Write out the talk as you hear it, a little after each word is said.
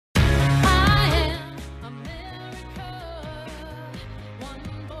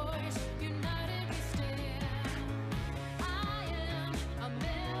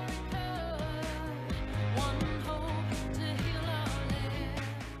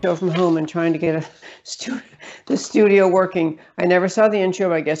Show from home and trying to get the studio working. I never saw the intro,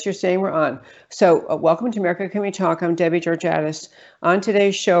 but I guess you're saying we're on. So welcome to America Can We Talk? I'm Debbie Georgatos. On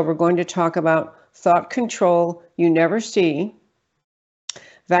today's show, we're going to talk about thought control you never see,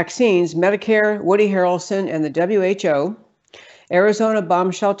 vaccines, Medicare, Woody Harrelson and the WHO, Arizona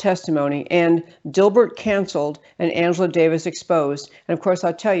bombshell testimony, and DILBERT canceled and Angela Davis exposed. And of course,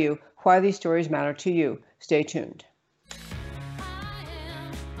 I'll tell you why these stories matter to you. Stay tuned.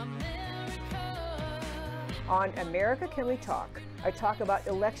 On America Can We Talk, I talk about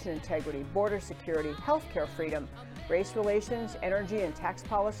election integrity, border security, healthcare freedom, race relations, energy and tax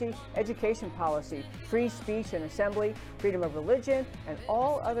policy, education policy, free speech and assembly, freedom of religion, and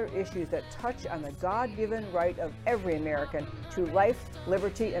all other issues that touch on the God-given right of every American to life,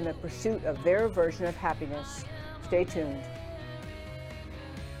 liberty, and the pursuit of their version of happiness. Stay tuned.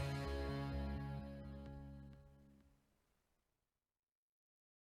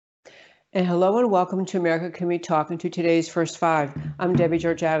 And hello and welcome to America Can We Talk and to today's First Five. I'm Debbie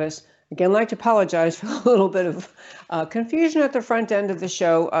Georgatos. Again, I'd like to apologize for a little bit of confusion at the front end of the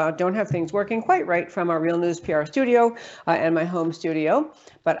show. Don't have things working quite right from our Real News PR studio and my home studio,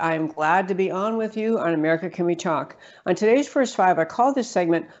 but I'm glad to be on with you on America Can We Talk. On today's First Five, I call this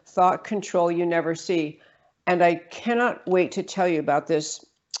segment Thought Control You Never See. And I cannot wait to tell you about this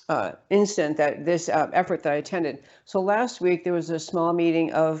incident, this effort that I attended. So last week, there was a small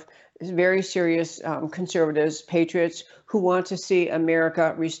meeting of very serious conservatives, patriots who want to see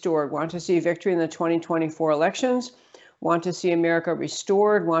America restored, want to see victory in the 2024 elections, want to see America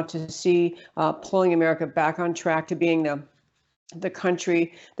restored, want to see pulling America back on track to being the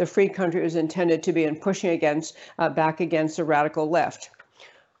country, the free country it was intended to be, and pushing against back against the radical left.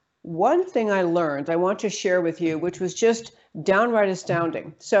 One thing I learned I want to share with you, which was just downright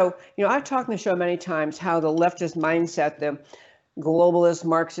astounding. So, I've talked in the show many times how the leftist mindset, the globalist,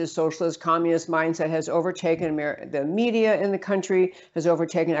 Marxist, socialist, communist mindset has overtaken the media in the country, has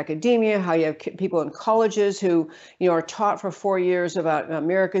overtaken academia, how you have people in colleges who, are taught for 4 years about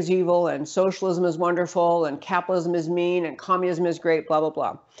America's evil and socialism is wonderful and capitalism is mean and communism is great, blah, blah,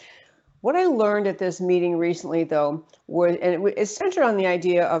 blah. What I learned at this meeting recently, though, was, and it's centered on the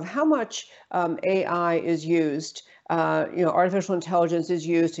idea of how much AI is used, artificial intelligence is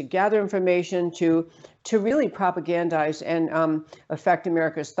used to gather information, to really propagandize and affect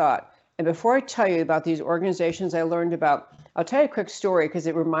America's thought. And before I tell you about these organizations I learned about, I'll tell you a quick story because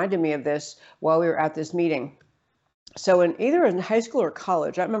it reminded me of this while we were at this meeting. So either in high school or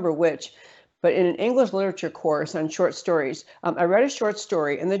college, I don't remember which, but in an English literature course on short stories, I read a short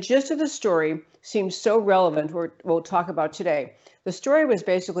story, and the gist of the story seems so relevant, we'll talk about today. The story was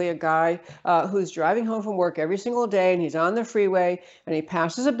basically a guy who's driving home from work every single day, and he's on the freeway, and he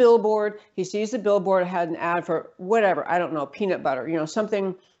passes a billboard. He sees the billboard had an ad for whatever, I don't know, peanut butter,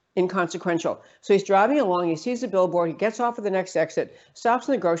 something inconsequential. So he's driving along, he sees the billboard, he gets off at the next exit, stops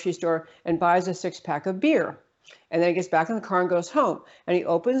in the grocery store, and buys a 6-pack of beer. And then he gets back in the car and goes home. And he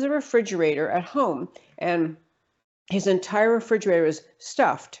opens the refrigerator at home, and his entire refrigerator is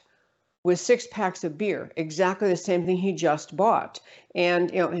stuffed with 6 packs of beer, exactly the same thing he just bought. And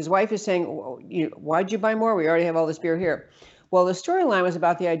his wife is saying, why'd you buy more? We already have all this beer here. Well, the storyline was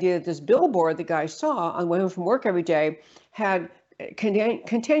about the idea that this billboard the guy saw on the way home from work every day had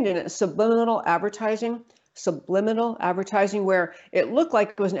contained in it subliminal advertising where it looked like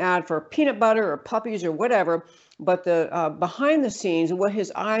it was an ad for peanut butter or puppies or whatever, but the behind the scenes, what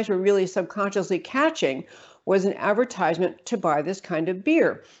his eyes were really subconsciously catching was an advertisement to buy this kind of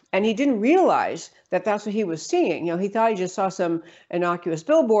beer. And he didn't realize that that's what he was seeing. He thought he just saw some innocuous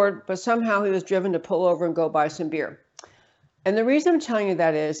billboard, but somehow he was driven to pull over and go buy some beer. And the reason I'm telling you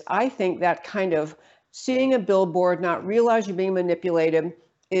that is I think that kind of seeing a billboard, not realize you're being manipulated,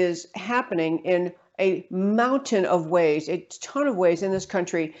 is happening in a mountain of ways, a ton of ways in this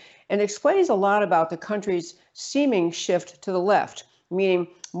country, and explains a lot about the country's seeming shift to the left, meaning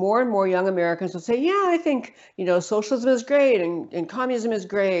more and more young Americans will say, yeah, I think, socialism is great and communism is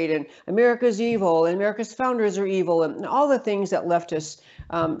great and America's evil and America's founders are evil and all the things that leftists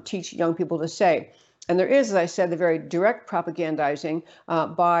teach young people to say. And there is, as I said, the very direct propagandizing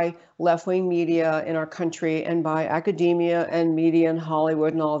by left-wing media in our country and by academia and media and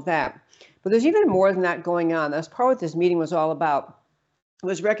Hollywood and all of that. But there's even more than that going on. That's part of what this meeting was all about,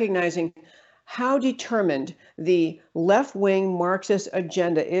 was recognizing how determined the left-wing Marxist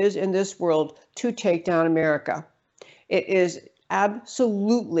agenda is in this world to take down America. It is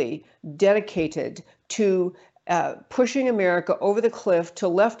absolutely dedicated to pushing America over the cliff to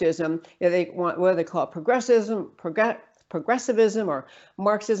leftism. They want, whether they call it progressivism or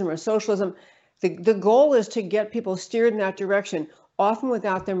Marxism or socialism. The goal is to get people steered in that direction, often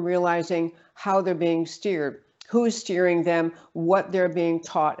without them realizing how they're being steered, who's steering them, what they're being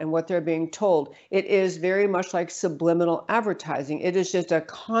taught, and what they're being told. It is very much like subliminal advertising. It is just a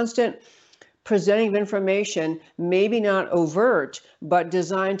constant presenting of information, maybe not overt, but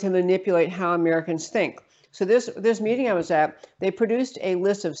designed to manipulate how Americans think. So this meeting I was at, they produced a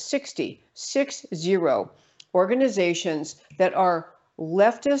list of 60 organizations that are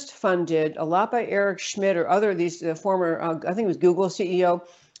leftist funded, a lot by Eric Schmidt or other these former, I think it was Google CEO,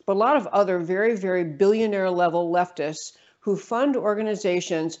 but a lot of other very, very billionaire level leftists who fund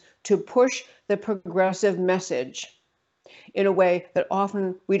organizations to push the progressive message in a way that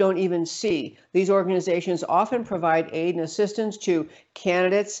often we don't even see. These organizations often provide aid and assistance to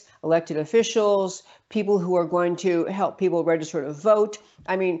candidates, elected officials, people who are going to help people register to vote.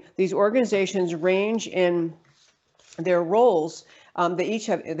 I mean, these organizations range in their roles. They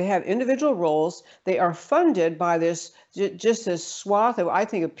have individual roles. They are funded by this swath of, I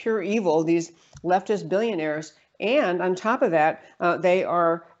think, of pure evil, these leftist billionaires. And on top of that, they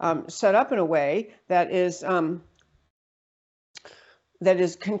are set up in a way that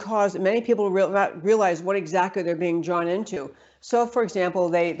can cause many people to not realize what exactly they're being drawn into. So, for example,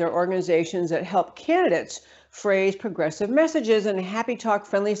 they're organizations that help candidates phrase progressive messages in a happy talk,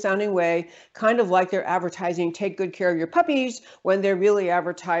 friendly sounding way, kind of like they're advertising take good care of your puppies when they're really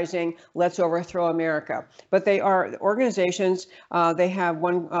advertising let's overthrow America. But they are organizations, they have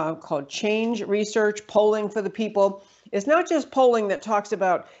one called Change Research, polling for the people. It's not just polling that talks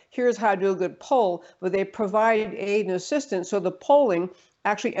about here's how to do a good poll, but they provide aid and assistance so the polling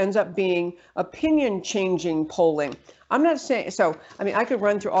actually ends up being opinion-changing polling. I'm not saying, so, I mean, I could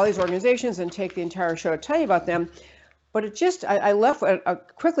run through all these organizations and take the entire show to tell you about them, but it just, I left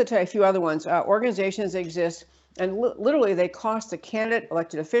quickly tell you a few other ones. Organizations exist, and literally they cost the candidate,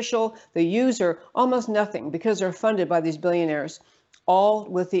 elected official, the user almost nothing because they're funded by these billionaires, all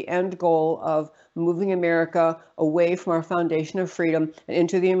with the end goal of moving America away from our foundation of freedom and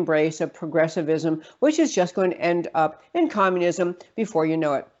into the embrace of progressivism, which is just going to end up in communism before you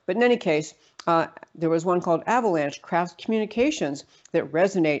know it. But in any case, there was one called Avalanche Craft Communications that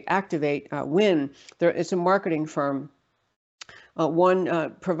resonate, activate, win. It's a marketing firm.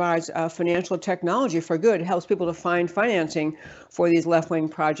 One provides financial technology for good, helps people to find financing for these left-wing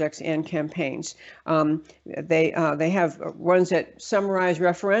projects and campaigns. They have ones that summarize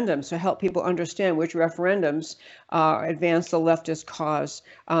referendums to help people understand which referendums advance the leftist cause.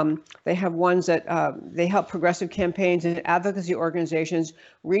 They have ones that they help progressive campaigns and advocacy organizations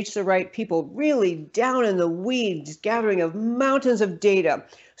reach the right people, really down in the weeds, gathering of mountains of data.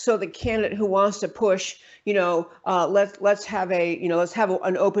 So the candidate who wants to push, let's have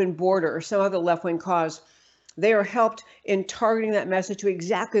an open border or some other left-wing cause, they are helped in targeting that message to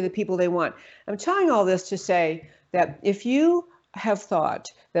exactly the people they want. I'm telling all this to say that if you have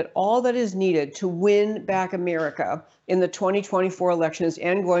thought that all that is needed to win back America in the 2024 elections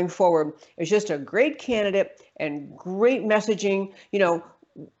and going forward is just a great candidate and great messaging,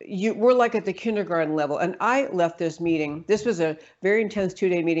 we're like at the kindergarten level. And I left this meeting. This was a very intense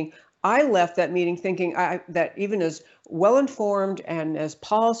 2-day meeting. I left that meeting thinking that even as well-informed and as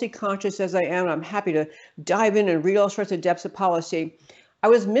policy conscious as I am, I'm happy to dive in and read all sorts of depths of policy, I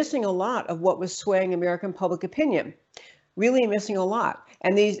was missing a lot of what was swaying American public opinion, really missing a lot.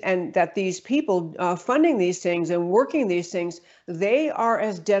 And that these people funding these things and working these things, they are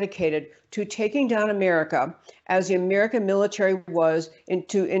as dedicated to taking down America as the American military was in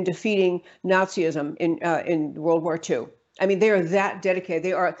defeating Nazism in World War II. I mean, they are that dedicated.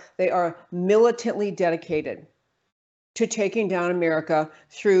 They are militantly dedicated to taking down America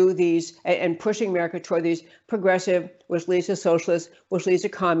through these and pushing America toward these progressive, which leads to socialist, which leads to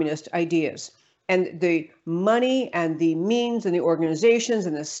communist ideas. And the money and the means and the organizations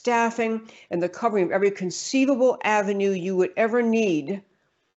and the staffing and the covering of every conceivable avenue you would ever need,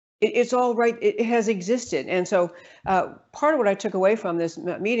 it's all right. It has existed. And so part of what I took away from this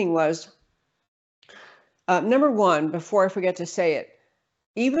meeting was, number one, before I forget to say it,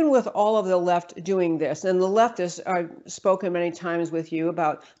 even with all of the left doing this, and the leftists I've spoken many times with you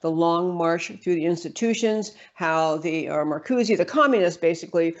about the long march through the institutions, how Marcuse, the communists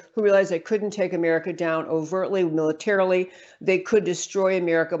basically, who realized they couldn't take America down overtly, militarily, they could destroy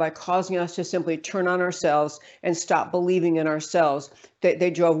America by causing us to simply turn on ourselves and stop believing in ourselves.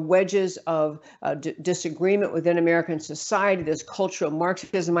 They drove wedges of disagreement within American society, this cultural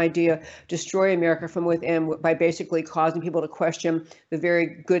Marxism idea, destroy America from within by basically causing people to question the very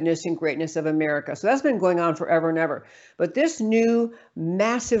goodness and greatness of America. So that's been going on forever and ever. But this new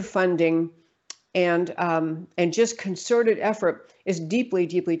massive funding and just concerted effort is deeply,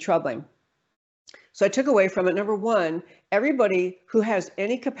 deeply troubling. So I took away from it, number one, everybody who has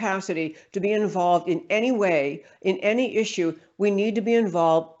any capacity to be involved in any way, in any issue, we need to be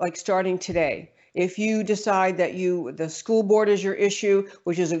involved, like starting today. If you decide that the school board is your issue,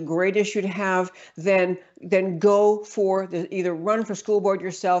 which is a great issue to have, then go for either run for school board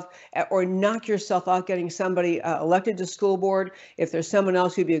yourself or knock yourself out getting somebody elected to school board if there's someone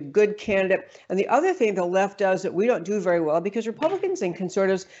else who'd be a good candidate. And the other thing the left does that we don't do very well, because Republicans and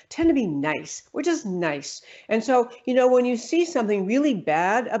conservatives tend to be nice. We're just nice. And so, when you see something really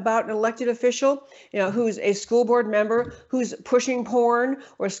bad about an elected official, who's a school board member who's pushing porn,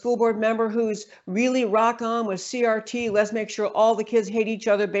 or a school board member who's really rock on with CRT, let's make sure all the kids hate each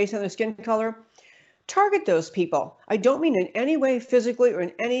other based on their skin color, target those people. I don't mean in any way physically or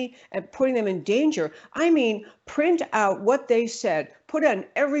in any putting them in danger. I mean, print out what they said, put it on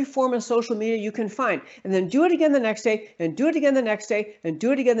every form of social media you can find, and then do it again the next day, and do it again the next day, and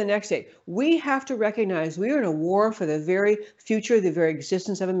do it again the next day. We have to recognize we are in a war for the very future, the very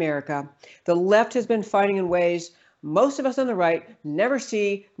existence of America. The left has been fighting in ways most of us on the right never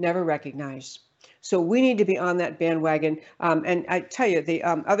see, never recognize. So we need to be on that bandwagon. And I tell you, the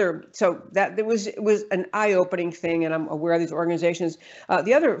it was an eye-opening thing, and I'm aware of these organizations.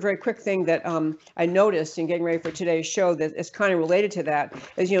 The other very quick thing that I noticed in getting ready for today's show that is kind of related to that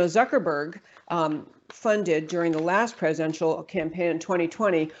is, Zuckerberg funded during the last presidential campaign in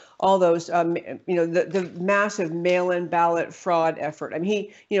 2020 all those, the massive mail-in ballot fraud effort. I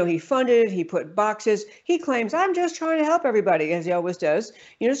mean, he funded it, he put boxes. He claims, I'm just trying to help everybody, as he always does.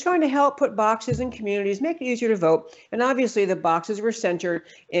 Just trying to help put boxes in communities, make it easier to vote. And obviously the boxes were centered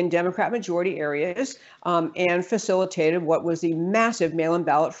in Democrat majority areas and facilitated what was the massive mail-in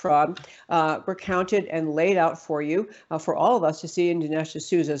ballot fraud, were counted and laid out for you, for all of us to see in Dinesh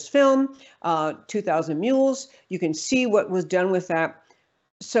D'Souza's film, 2000 Mules. You can see what was done with that.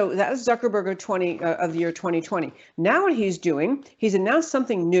 So that was Zuckerberg of the year 2020. Now what he's doing, he's announced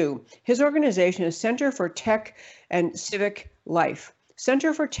something new. His organization is Center for Tech and Civic Life.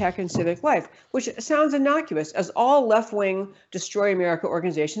 Center for Tech and Civic Life, which sounds innocuous, as all left-wing Destroy America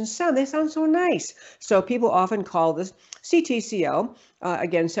organizations sound. They sound so nice. So people often call this CTCL,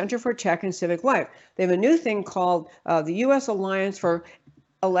 again, Center for Tech and Civic Life. They have a new thing called the U.S. Alliance for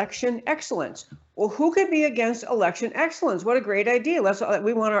Election Excellence. Well, who could be against election excellence? What a great idea.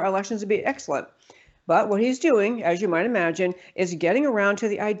 We want our elections to be excellent. But what he's doing, as you might imagine, is getting around to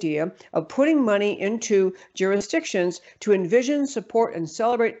the idea of putting money into jurisdictions to envision, support, and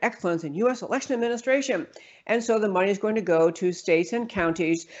celebrate excellence in U.S. election administration. And so the money is going to go to states and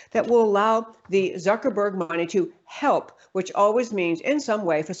counties that will allow the Zuckerberg money to help, which always means in some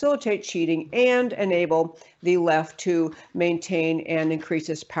way facilitate cheating and enable the left to maintain and increase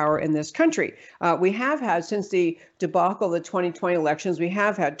its power in this country. We have had, since the debacle of the 2020 elections, we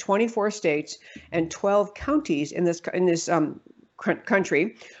have had 24 states and 12 counties in this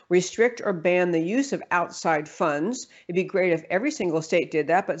country restrict or ban the use of outside funds. It'd be great if every single state did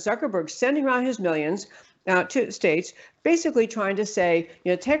that, but Zuckerberg's sending around his millions to states, basically trying to say,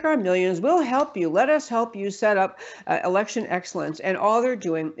 take our millions, we'll help you, let us help you set up election excellence. And all they're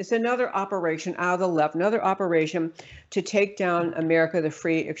doing is another operation out of the left, another operation to take down America the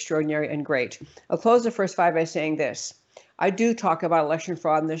free, extraordinary, and great. I'll close the first five by saying this. I do talk about election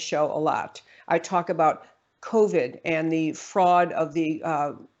fraud in this show a lot. I talk about COVID and the fraud of the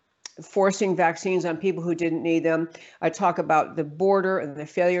forcing vaccines on people who didn't need them. I talk about the border and the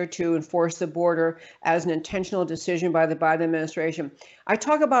failure to enforce the border as an intentional decision by the Biden administration. I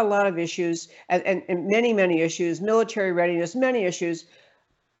talk about a lot of issues and many, many issues, military readiness, many issues.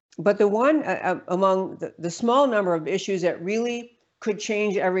 But the one among the small number of issues that really could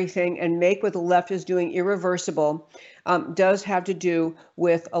change everything and make what the left is doing irreversible does have to do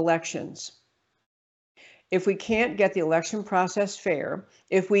with elections. If we can't get the election process fair,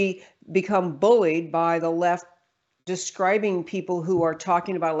 if we become bullied by the left describing people who are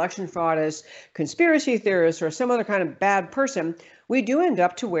talking about election fraud as conspiracy theorists or some other kind of bad person, we do end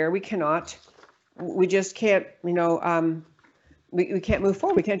up to where we just can't, we can't move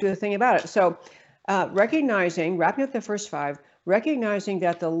forward. We can't do a thing about it. So wrapping up the first five, recognizing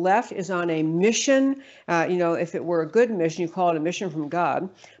that the left is on a mission, if it were a good mission, you call it a mission from God,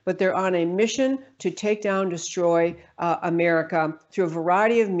 but they're on a mission to take down, destroy America through a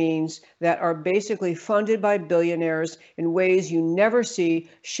variety of means that are basically funded by billionaires in ways you never see,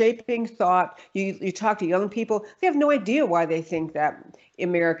 shaping thought. You talk to young people, they have no idea why they think that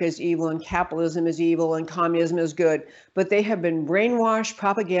America is evil and capitalism is evil and communism is good, but they have been brainwashed,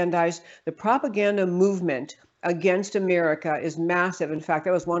 propagandized. The propaganda movement against America is massive. In fact,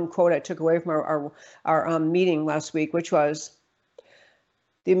 that was one quote I took away from our meeting last week, which was,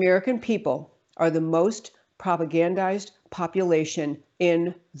 the American people are the most propagandized population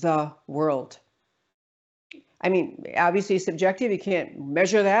in the world. I mean, obviously subjective, you can't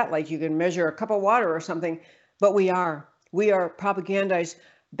measure that like you can measure a cup of water or something, but we are. We are propagandized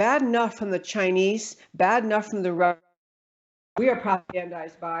bad enough from the Chinese, bad enough from the Russians. We are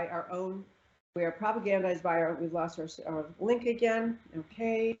propagandized by our own. We are propagandized by our, we've lost our link again.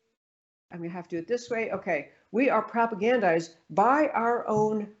 Okay. I'm going to have to do it this way. Okay. We are propagandized by our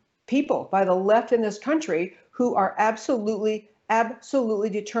own people, by the left in this country, who are absolutely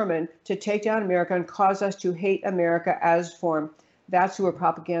determined to take down America and cause us to hate America as form. That's who we're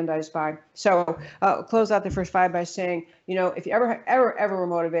propagandized by. So I'll close out the first five by saying, you know, if you ever were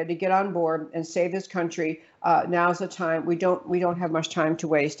motivated to get on board and save this country, now's the time. We don't have much time to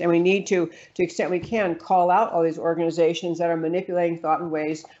waste, and we need to the extent we can, call out all these organizations that are manipulating thought in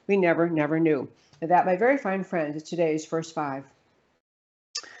ways we never knew. And that, my very fine friends, is today's first five.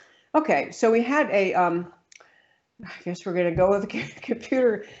 Okay, so we had a, I guess we're going to go with the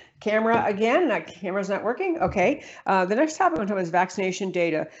computer camera again. That camera's not working. Okay. The next topic I'm talking about is vaccination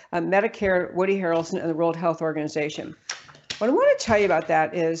data, Medicare, Woody Harrelson, and the World Health Organization. What I want to tell you about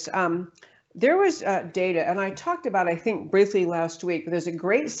that is there was data, and I talked about, I think, briefly last week, but there's a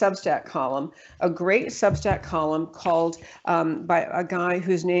great Substack column called by a guy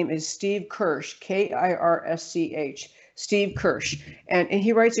whose name is Steve Kirsch, Kirsch. Steve Kirsch, and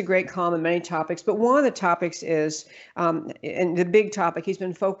he writes a great column on many topics, but one of the topics is, and the big topic he's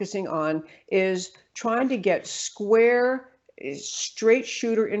been focusing on is trying to get square, straight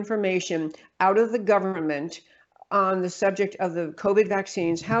shooter information out of the government on the subject of the COVID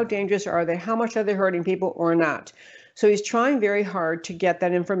vaccines. How dangerous are they? How much are they hurting people or not? So he's trying very hard to get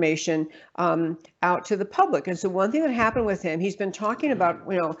that information out to the public. And so one thing that happened with him, he's been talking about,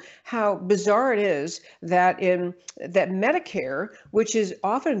 you know, how bizarre it is that that Medicare, which is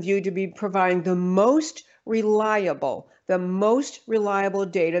often viewed to be providing the most reliable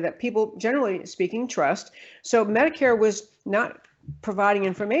data that people, generally speaking, trust. So Medicare was not providing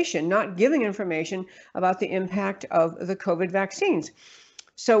information, not giving information about the impact of the COVID vaccines.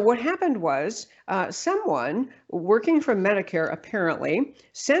 So what happened was someone working for Medicare apparently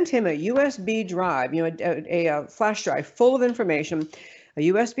sent him a USB drive, you know, a flash drive full of information, a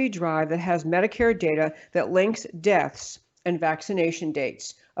USB drive that has Medicare data that links deaths and vaccination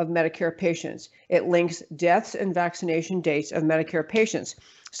dates of Medicare patients. It links deaths and vaccination dates of Medicare patients.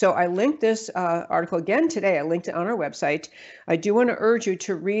 So I linked this article again today. I linked it on our website. I do want to urge you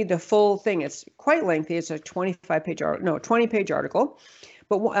to read the full thing. It's quite lengthy. It's a 20-page article.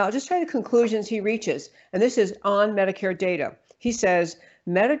 But I'll just tell you the conclusions he reaches. And this is on Medicare data. He says,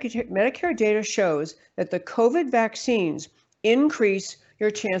 Medicare data shows that the COVID vaccines increase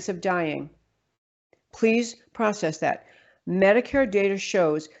your chance of dying. Please process that. Medicare data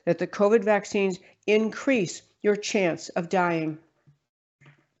shows that the COVID vaccines increase your chance of dying.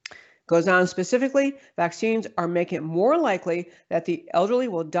 Goes on specifically, vaccines are making it more likely that the elderly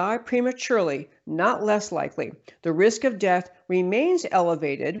will die prematurely, not less likely. The risk of death remains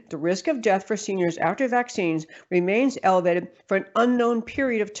elevated. The risk of death for seniors after vaccines remains elevated for an unknown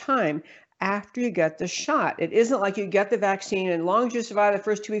period of time after you get the shot. It isn't like you get the vaccine and as long as you survive the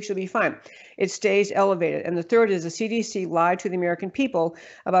first 2 weeks, you'll be fine. It stays elevated. And the third is the CDC lied to the American people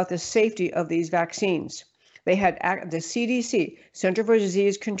about the safety of these vaccines. They had the CDC, Center for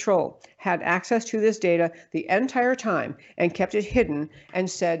Disease Control, had access to this data the entire time and kept it hidden and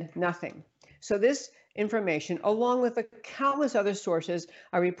said nothing. So this information, along with the countless other sources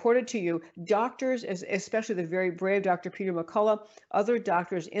I reported to you, doctors, especially the very brave Dr. Peter McCullough, other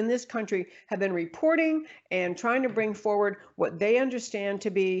doctors in this country have been reporting and trying to bring forward what they understand to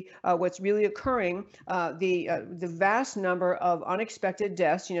be what's really occurring, the vast number of unexpected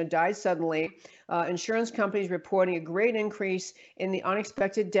deaths, you know, died suddenly. Insurance companies reporting a great increase in the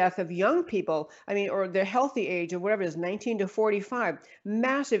unexpected death of young people, I mean, or their healthy age of whatever it is, 19 to 45,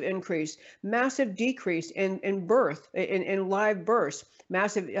 massive increase, massive decrease in birth, in live births,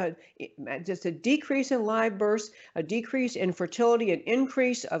 massive, just a decrease in live births, a decrease in fertility, an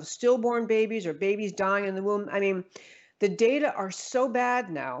increase of stillborn babies or babies dying in the womb. I mean, the data are so bad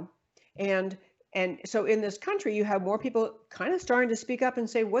now. And so in this country, you have more people kind of starting to speak up and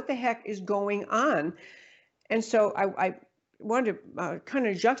say, what the heck is going on? And so I wanted to kind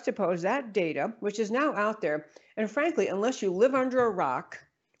of juxtapose that data, which is now out there. And frankly, unless you live under a rock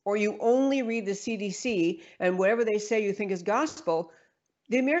or you only read the CDC and whatever they say you think is gospel,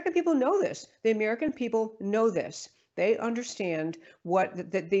 the American people know this. The American people know this. They understand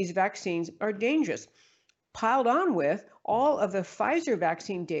that these vaccines are dangerous. Piled on with all of the Pfizer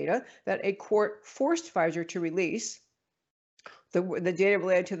vaccine data that a court forced Pfizer to release the data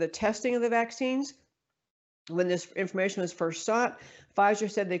related to the testing of the vaccines. When this information was first sought, Pfizer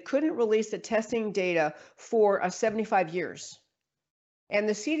said they couldn't release the testing data for 75 years. And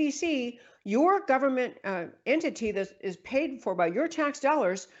the CDC, your government entity that is paid for by your tax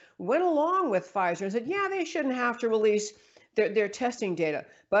dollars, went along with Pfizer and said, yeah, they shouldn't have to release their testing data.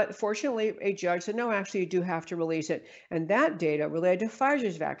 But fortunately, a judge said, no, actually, you do have to release it. And that data related to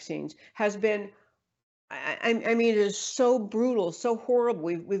Pfizer's vaccines has been, I mean, it is so brutal, so horrible.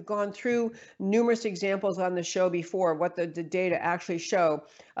 We've gone through numerous examples on the show before, what the data actually show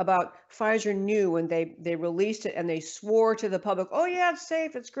about Pfizer knew when they released it and they swore to the public, oh yeah, it's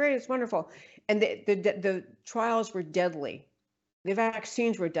safe, it's great, it's wonderful. And the trials were deadly. The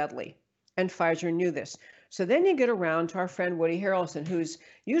vaccines were deadly. And Pfizer knew this. So then you get around to our friend Woody Harrelson, who's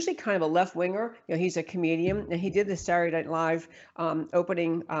usually kind of a left-winger. You know, he's a comedian, and he did the Saturday Night Live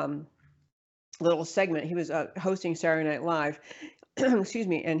opening little segment. He was hosting Saturday Night Live, excuse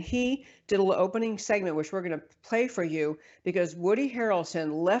me, and he did a little opening segment, which we're going to play for you, because Woody Harrelson,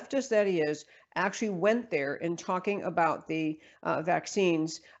 leftist that he is, actually went there in talking about the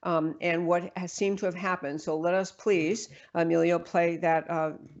vaccines and what has seemed to have happened. So let us please, Emilio, play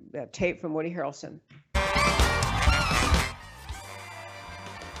that tape from Woody Harrelson.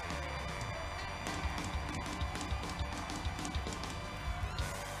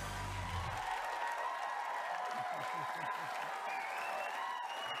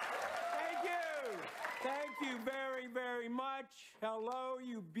 Thank you very, very much. Hello,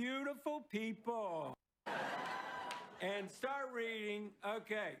 you beautiful people. And start reading.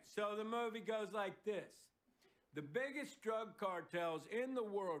 Okay, so the movie goes like this. The biggest drug cartels in the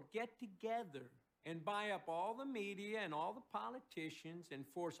world get together and buy up all the media and all the politicians and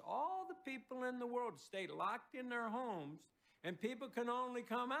force all the people in the world to stay locked in their homes, and people can only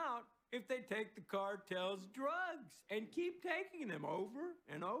come out if they take the cartel's drugs and keep taking them over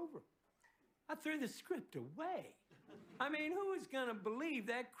and over. I threw the script away. I mean, who is going to believe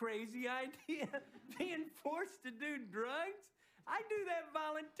that crazy idea, being forced to do drugs? I do that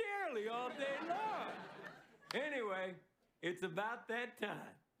voluntarily all day long. Anyway, it's about that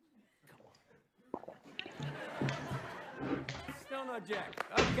time. Still no Jack.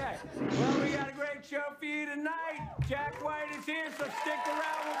 Okay. Well, we got a great show for you tonight. Jack White is here, so stick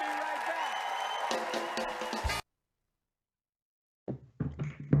around. We'll be right back.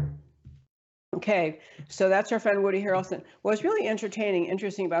 Okay, so that's our friend Woody Harrelson. What's really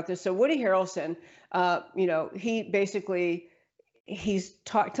interesting about this, so Woody Harrelson, you know, he basically, he's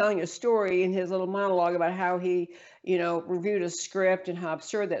telling a story in his little monologue about how he, you know, reviewed a script and how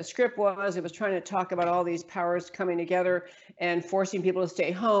absurd that script was. It was trying to talk about all these powers coming together and forcing people to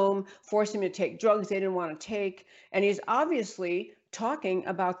stay home, forcing them to take drugs they didn't want to take. And he's obviously talking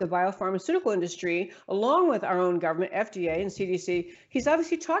about the biopharmaceutical industry along with our own government, FDA and CDC. He's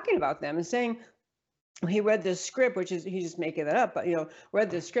obviously talking about them and saying, he read this script, which is, he's just making that up, but, you know, read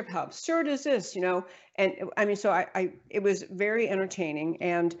this script, how absurd is this, you know? And I mean, so it was very entertaining.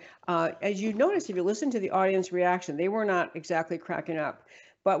 And as you notice, if you listen to the audience reaction, they were not exactly cracking up.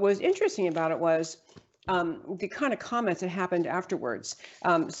 But what was interesting about it was the kind of comments that happened afterwards.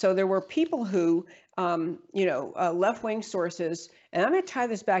 So there were people who, you know, left-wing sources, and I'm going to tie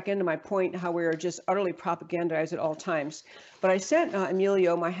this back into my point, how we are just utterly propagandized at all times. But I sent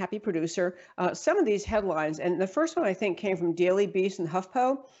Emilio, my happy producer, some of these headlines. And the first one, I think, came from Daily Beast and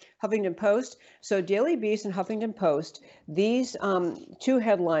Huffington Post. So Daily Beast and Huffington Post, these two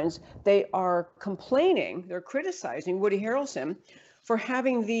headlines, they are complaining, they're criticizing Woody Harrelson for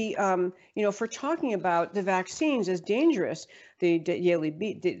having the, you know, for talking about the vaccines as dangerous. The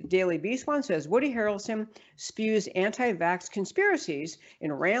Daily Beast one says, Woody Harrelson spews anti-vax conspiracies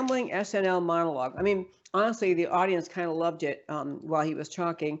in rambling SNL monologue. I mean, honestly, the audience kind of loved it while he was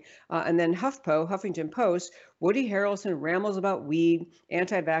talking. And then Huffington Post, Woody Harrelson rambles about weed,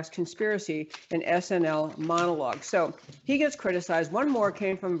 anti-vax conspiracy in SNL monologue. So he gets criticized. One more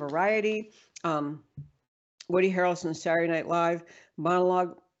came from Variety. Woody Harrelson's Saturday Night Live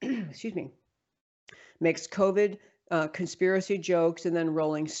monologue, excuse me, makes COVID conspiracy jokes. And then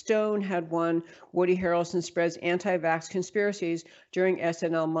Rolling Stone had one, Woody Harrelson spreads anti-vax conspiracies during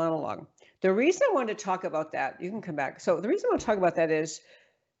SNL monologue. The reason I wanted to talk about that, you can come back. So the reason I want to talk about that is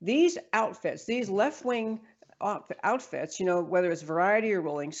these outfits, these left-wing outfits, you know, whether it's Variety or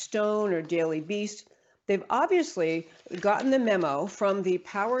Rolling Stone or Daily Beast, they've obviously gotten the memo from the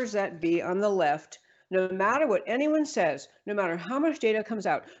powers that be on the left. No matter what anyone says, no matter how much data comes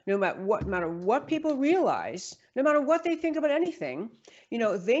out, no matter what people realize, no matter what they think about anything, you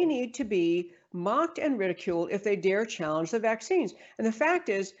know, they need to be mocked and ridiculed if they dare challenge the vaccines. And the fact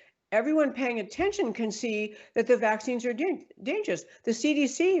is, everyone paying attention can see that the vaccines are dangerous. The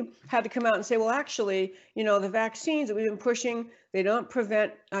CDC had to come out and say, well, actually, the vaccines that we've been pushing, they don't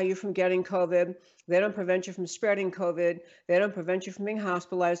prevent you from getting COVID. They don't prevent you from spreading COVID. They don't prevent you from being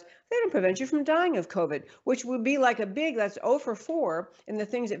hospitalized. They don't prevent you from dying of COVID, which would be like that's 0 for 4 in the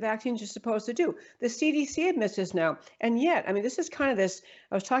things that vaccines are supposed to do. The CDC admits this now. And yet, I mean, this is kind of this,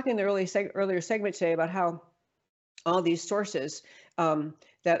 I was talking in the earlier segment today about how all these sources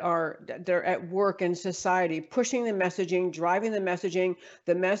they're at work in society, pushing the messaging, driving the messaging.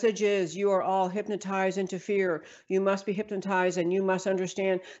 The message is you are all hypnotized into fear. You must be hypnotized and you must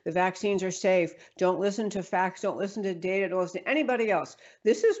understand the vaccines are safe. Don't listen to facts. Don't listen to data. Don't listen to anybody else.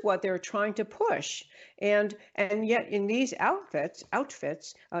 This is what they're trying to push. And yet in these outfits,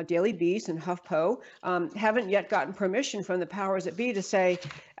 Daily Beast and HuffPo haven't yet gotten permission from the powers that be to say,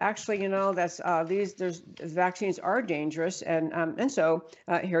 actually, that's these vaccines are dangerous, and so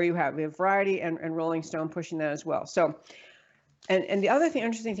here you have, we have Variety and Rolling Stone pushing that as well. So, and the other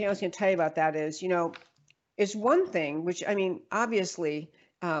interesting thing I was going to tell you about that is, it's one thing which, I mean, obviously,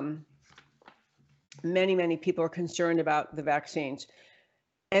 many people are concerned about the vaccines,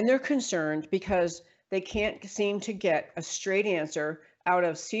 and they're concerned because they can't seem to get a straight answer out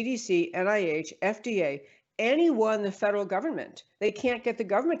of CDC, NIH, FDA, anyone in the federal government. They can't get the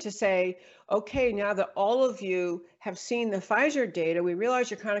government to say, okay, now that all of you have seen the Pfizer data, we realize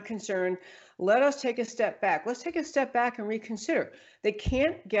you're kind of concerned. Let us take a step back. Let's take a step back and reconsider. They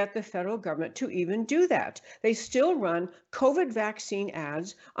can't get the federal government to even do that. They still run COVID vaccine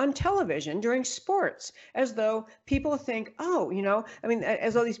ads on television during sports, as though people think,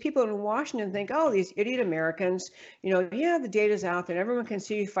 as though these people in Washington think, oh, these idiot Americans, yeah, the data's out there and everyone can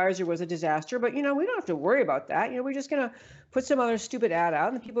see Pfizer was a disaster, but, we don't have to worry about that. We're just going to put some other stupid ad out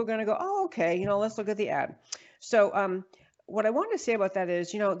and the people are going to go, oh, okay, let's look at the ad. So, what I want to say about that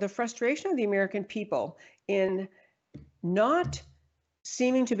is, the frustration of the American people in not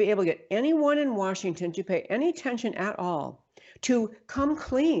seeming to be able to get anyone in Washington to pay any attention at all, to come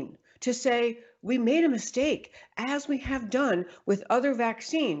clean, to say, we made a mistake, as we have done with other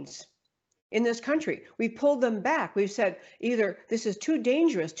vaccines in this country. We pulled them back. We've said either this is too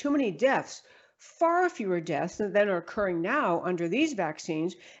dangerous, too many deaths, far fewer deaths than are occurring now under these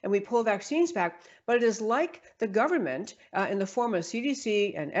vaccines, and we pull vaccines back. But it is like the government in the form of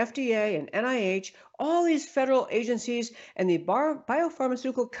CDC and FDA and NIH, all these federal agencies and the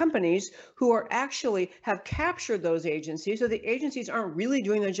biopharmaceutical companies who are actually have captured those agencies, so the agencies aren't really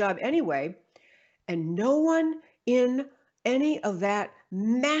doing their job anyway, and no one in any of that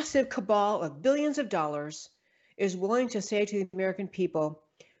massive cabal of billions of dollars is willing to say to the American people,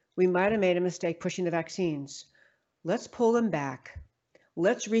 we might have made a mistake pushing the vaccines. Let's pull them back.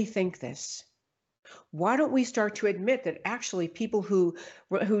 Let's rethink this. Why don't we start to admit that actually people who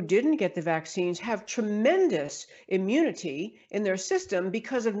didn't get the vaccines have tremendous immunity in their system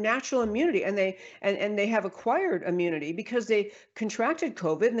because of natural immunity, and they have acquired immunity because they contracted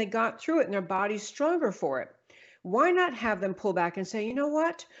COVID and they got through it and their body's stronger for it. Why not have them pull back and say, you know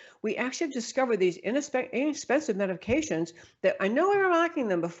what? We actually discovered these inexpensive medications that I know we were lacking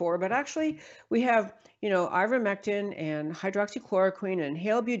them before, but actually we have, ivermectin and hydroxychloroquine and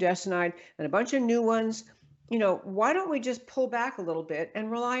inhaled budesonide and a bunch of new ones. Why don't we just pull back a little bit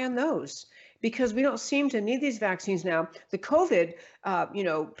and rely on those? Because we don't seem to need these vaccines now. The COVID,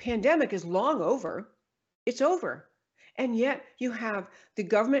 pandemic is long over. It's over. And yet you have the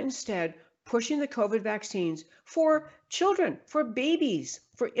government instead pushing the COVID vaccines for children, for babies,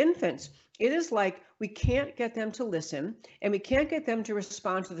 for infants. It is like we can't get them to listen and we can't get them to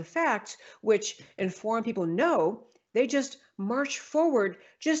respond to the facts, which informed people know. They just march forward,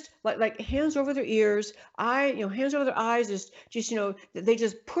 just like hands over their ears, hands over their eyes, they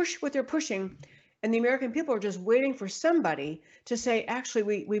just push what they're pushing. And the American people are just waiting for somebody to say,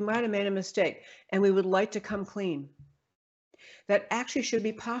 actually, we might have made a mistake and we would like to come clean. That actually should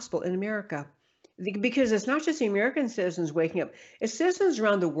be possible in America, because it's not just the American citizens waking up, it's citizens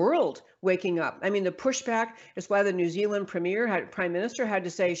around the world waking up. I mean, the pushback is why the New Zealand prime minister had to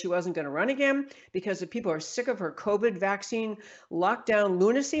say she wasn't going to run again, because the people are sick of her COVID vaccine lockdown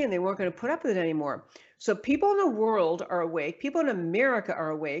lunacy and they weren't going to put up with it anymore. So people in the world are awake, people in America are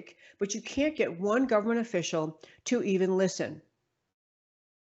awake, but you can't get one government official to even listen,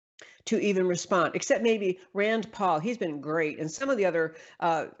 to even respond, except maybe Rand Paul. He's been great. And some of the other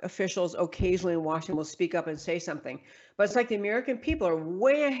officials occasionally in Washington will speak up and say something. But it's like the American people are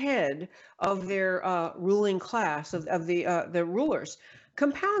way ahead of their ruling class, of the rulers.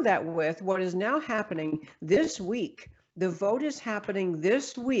 Compound that with what is now happening this week. The vote is happening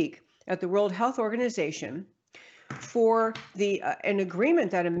this week at the World Health Organization, for the an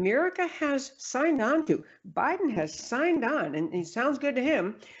agreement that America has signed on to. Biden has signed on, and it sounds good to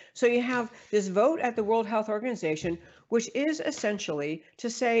him. So you have this vote at the World Health Organization, which is essentially to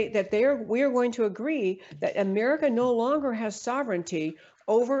say that we are going to agree that America no longer has sovereignty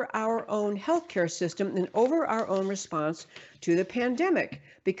over our own healthcare system and over our own response to the pandemic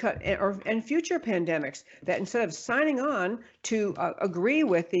and future pandemics. That instead of signing on to agree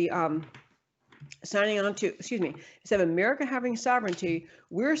with the instead of America having sovereignty,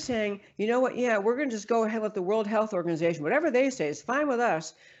 we're saying, you know what, yeah, we're going to just go ahead and let the World Health Organization, whatever they say is fine with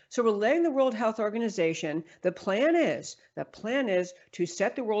us. So we're letting the World Health Organization, the plan is to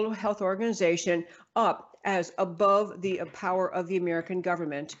set the World Health Organization up as above the power of the American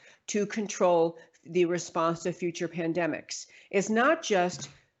government to control the response to future pandemics. It's not just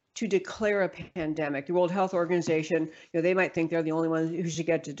to declare a pandemic. The World Health Organization, they might think they're the only ones who should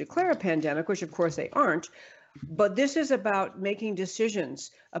get to declare a pandemic, which of course they aren't. But this is about making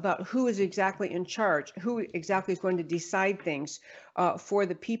decisions about who is exactly in charge, who exactly is going to decide things for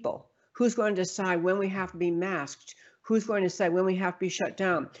the people, who's going to decide when we have to be masked, who's going to decide when we have to be shut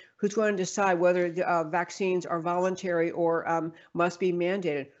down, who's going to decide whether the vaccines are voluntary or must be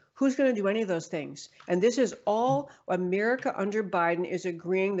mandated. Who's going to do any of those things? And this is all America under Biden is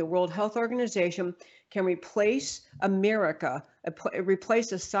agreeing the World Health Organization can replace America,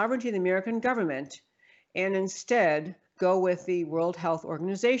 replace the sovereignty of the American government, and instead go with the World Health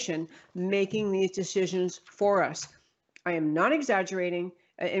Organization making these decisions for us. I am not exaggerating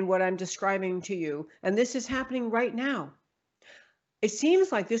in what I'm describing to you, and this is happening right now. It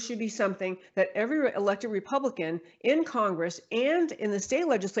seems like this should be something that every elected Republican in Congress and in the state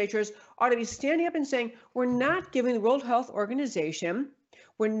legislatures ought to be standing up and saying, we're not giving the World Health Organization,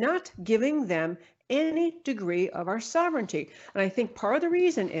 we're not giving them any degree of our sovereignty. And I think part of the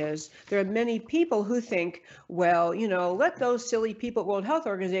reason is there are many people who think, well, let those silly people at World Health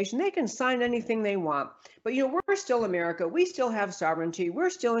Organization, they can sign anything they want. But, we're still America. We still have sovereignty.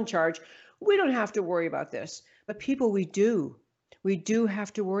 We're still in charge. We don't have to worry about this. But people, we do. We do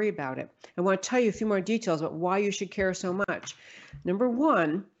have to worry about it. I want to tell you a few more details about why you should care so much. Number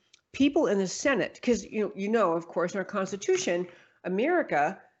one, people in the Senate, because of course, in our Constitution,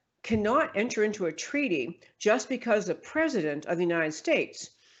 America cannot enter into a treaty just because the President of the United States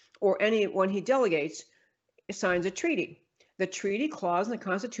or anyone he delegates signs a treaty. The treaty clause in the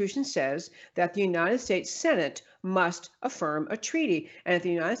Constitution says that the United States Senate must affirm a treaty. And if the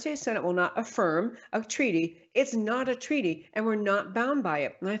United States Senate will not affirm a treaty, it's not a treaty and we're not bound by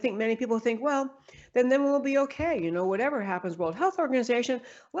it. And I think many people think, well, then we'll be okay. Whatever happens, World Health Organization,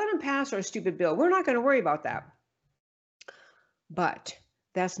 let them pass our stupid bill. We're not going to worry about that. But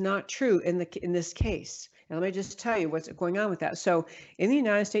that's not true in this case. And let me just tell you what's going on with that. So in the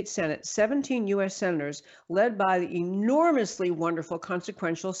United States Senate, 17 U.S. senators, led by the enormously wonderful,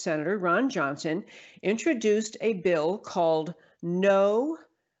 consequential Senator Ron Johnson, introduced a bill called No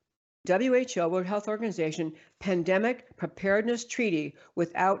WHO, World Health Organization, Pandemic Preparedness Treaty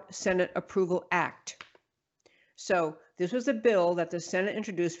Without Senate Approval Act. So this was a bill that the Senate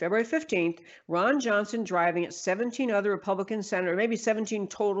introduced February 15th, Ron Johnson driving it, 17 other Republican senators, maybe 17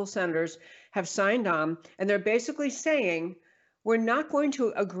 total senators have signed on, and they're basically saying, we're not going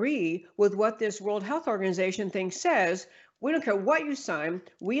to agree with what this World Health Organization thing says. We don't care what you sign.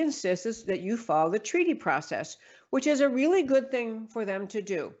 We insist that you follow the treaty process, which is a really good thing for them to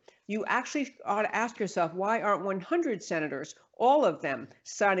do. You actually ought to ask yourself, why aren't 100 senators, all of them,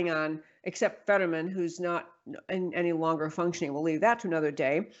 signing on, except Fetterman, who's not any longer functioning? We'll leave that to another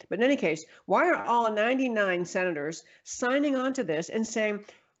day. But in any case, why are all 99 senators signing on to this and saying,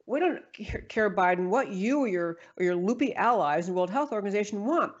 we don't care, Biden, what you or your loopy allies in the World Health Organization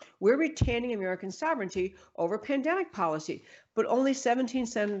want. We're retaining American sovereignty over pandemic policy. But only 17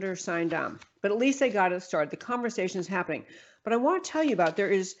 senators signed on. But at least they got it started. The conversation is happening. But I want to tell you about,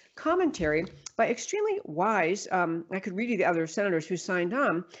 there is commentary by extremely wise, I could read you the other senators who signed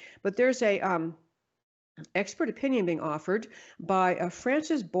on, but there's a expert opinion being offered by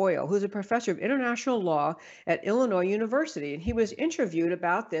Francis Boyle, who's a professor of international law at Illinois University. And he was interviewed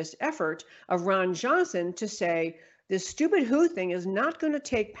about this effort of Ron Johnson to say this stupid WHO thing is not going to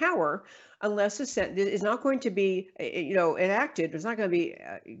take power unless the Senate is not going to be, enacted. It's not going to be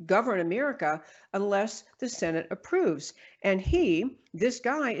govern America unless the Senate approves. And this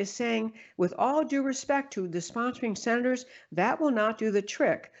guy is saying, with all due respect to the sponsoring senators, that will not do the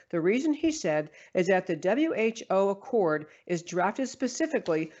trick. The reason, he said, is that the WHO accord is drafted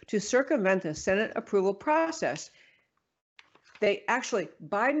specifically to circumvent the Senate approval process.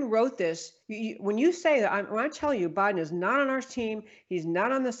 Biden wrote this. When you say that, when I tell you Biden is not on our team, he's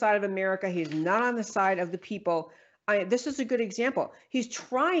not on the side of America, he's not on the side of the people, This is a good example. He's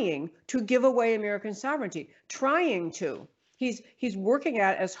trying to give away American sovereignty, trying to. He's working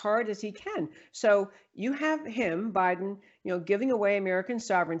at it as hard as he can. So you have him, Biden, giving away American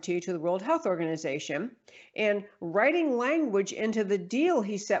sovereignty to the World Health Organization and writing language into the deal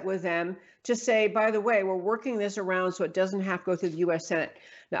he set with them to say, by the way, we're working this around so it doesn't have to go through the U.S. Senate.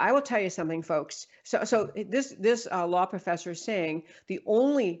 Now, I will tell you something, folks. So this law professor is saying the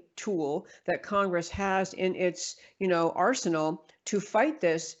only tool that Congress has in its arsenal to fight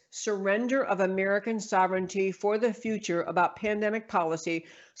this surrender of American sovereignty for the future about pandemic policy.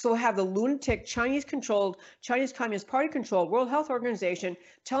 So we'll have the lunatic Chinese Communist Party controlled World Health Organization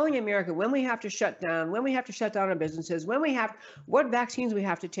telling America when we have to shut down, when we have to shut down our businesses, what vaccines we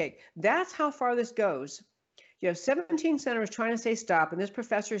have to take. That's how far this goes. You have 17 senators trying to say stop, and this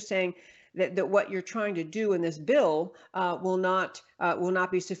professor is saying that what you're trying to do in this bill will not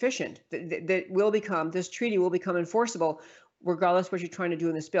be sufficient. This treaty will become enforceable regardless of what you're trying to do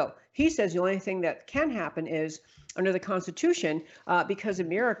in this bill. He says the only thing that can happen is under the Constitution, because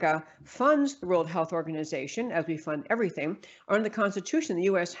America funds the World Health Organization, as we fund everything, under the Constitution, the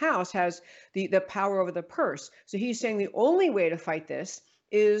U.S. House has the power over the purse. So he's saying the only way to fight this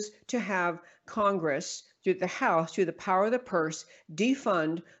is to have Congress, through the House, through the power of the purse,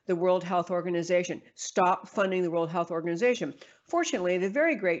 defund the World Health Organization, stop funding the World Health Organization. Fortunately, the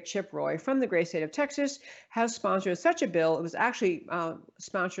very great Chip Roy from the great state of Texas has sponsored such a bill. It was actually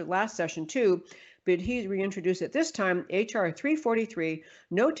sponsored last session too, but he's reintroduced it this time, H.R. 343,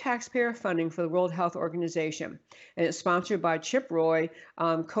 no taxpayer funding for the World Health Organization. And it's sponsored by Chip Roy,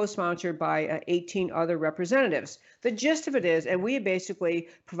 co-sponsored by 18 other representatives. The gist of it is, and we basically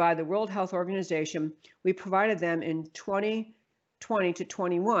provide the World Health Organization, we provided them in 2020 to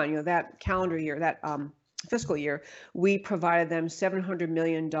 21, that calendar year, that fiscal year, we provided them $700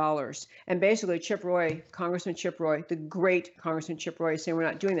 million. And basically Congressman Chip Roy, the great Congressman Chip Roy, is saying we're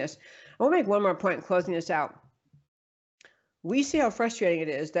not doing this. I want to make one more point in closing this out. We see how frustrating it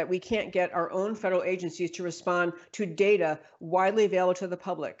is that we can't get our own federal agencies to respond to data widely available to the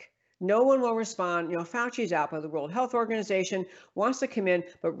public. No one will respond. Fauci's out, but the World Health Organization wants to come in.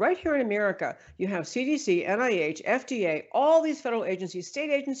 But right here in America, you have CDC, NIH, FDA, all these federal agencies, state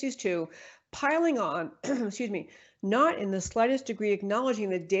agencies too, piling on, not in the slightest degree acknowledging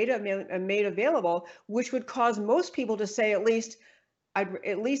the data made available, which would cause most people to say, at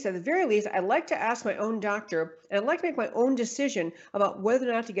the very least, I'd like to ask my own doctor, and I'd like to make my own decision about whether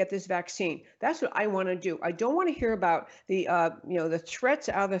or not to get this vaccine. That's what I want to do. I don't want to hear about the threats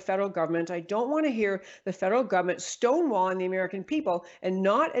out of the federal government. I don't want to hear the federal government stonewalling the American people and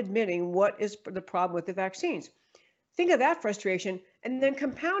not admitting what is the problem with the vaccines. Think of that frustration, and then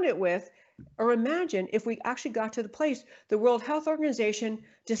compound it with, or imagine if we actually got to the place the World Health Organization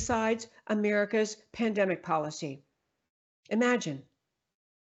decides America's pandemic policy. Imagine.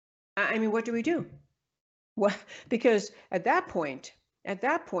 I mean, what do we do? Well, because at that point,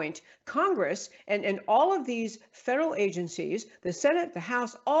 Congress and all of these federal agencies, the Senate, the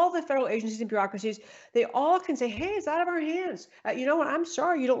House, all the federal agencies and bureaucracies, they all can say, hey, it's out of our hands. You know what? I'm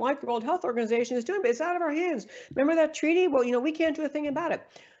sorry you don't like the World Health Organization is doing, but it's out of our hands. Remember that treaty? Well, we can't do a thing about it.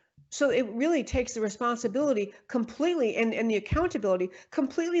 So it really takes the responsibility completely and the accountability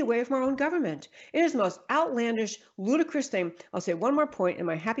completely away from our own government. It is the most outlandish, ludicrous thing. I'll say one more point in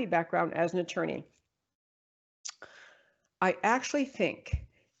my happy background as an attorney. I actually think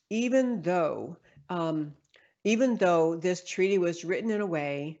even though this treaty was written in a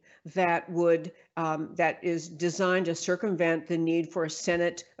way that is designed to circumvent the need for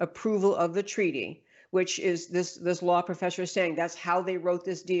Senate approval of the treaty, which is this law professor is saying that's how they wrote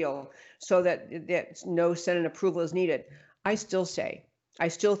this deal so that no Senate approval is needed. I still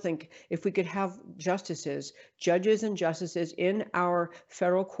think if we could have judges and justices in our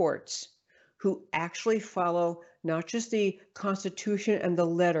federal courts who actually follow not just the Constitution and the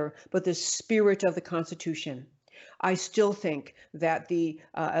letter, but the spirit of the Constitution, I still think that the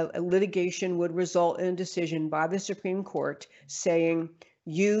litigation would result in a decision by the Supreme Court saying,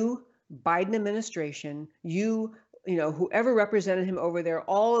 you, Biden administration, whoever represented him over there,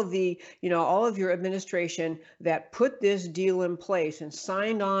 all of your administration that put this deal in place and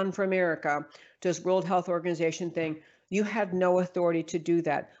signed on for America to this World Health Organization thing, you had no authority to do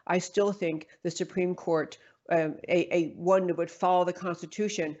that. I still think the Supreme Court, one that would follow the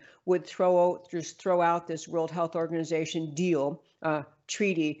Constitution, would throw out this World Health Organization deal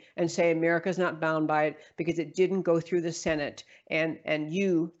treaty and say America's not bound by it because it didn't go through the Senate, and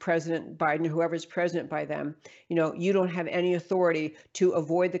you, President Biden, whoever's president by them, you don't have any authority to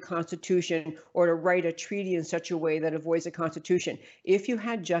avoid the Constitution or to write a treaty in such a way that avoids the Constitution. If you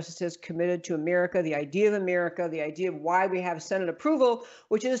had justices committed to America, the idea of why we have Senate approval,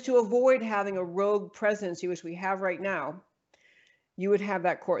 which is to avoid having a rogue presidency, which we have right now, you would have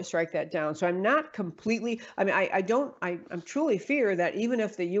that court strike that down. So I'm not completely, I'm truly fear that even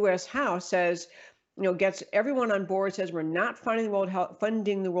if the U.S. House says, gets everyone on board, says we're not funding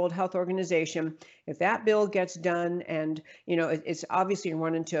the World Health Organization, if that bill gets done and, it's obviously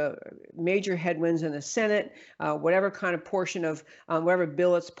run into major headwinds in the Senate, whatever kind of portion of whatever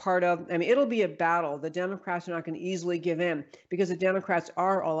bill it's part of, it'll be a battle. The Democrats are not going to easily give in because the Democrats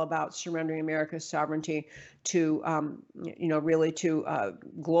are all about surrendering America's sovereignty to, really to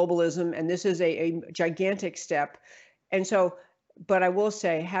globalism. And this is a gigantic step. And so, but I will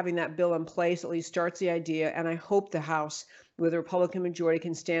say having that bill in place at least starts the idea, and I hope the House with a Republican majority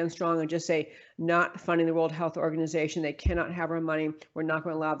can stand strong and just say, not funding the World Health Organization. They cannot have our money. We're not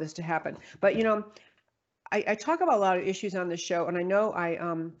going to allow this to happen. But, I talk about a lot of issues on this show, and I know I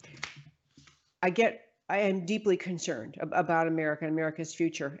am deeply concerned about America and America's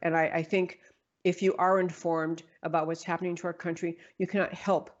future. And I think if you are informed about what's happening to our country, you cannot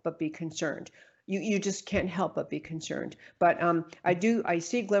help but be concerned. You just can't help but be concerned. But I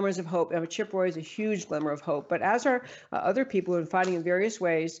see glimmers of hope. Chip Roy is a huge glimmer of hope. But as are other people who are fighting in various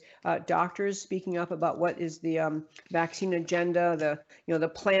ways, doctors speaking up about what is the vaccine agenda, the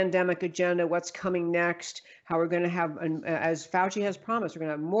pandemic agenda, what's coming next, how we're going to have, as Fauci has promised, we're going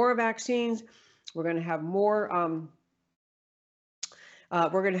to have more vaccines. We're going to have more.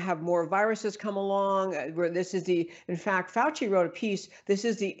 We're going to have more viruses come along. In fact, Fauci wrote a piece. This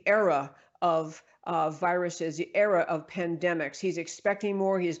is the era of viruses, the era of pandemics. He's expecting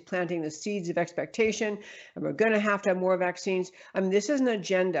more. He's planting the seeds of expectation, and we're going to have more vaccines. This is an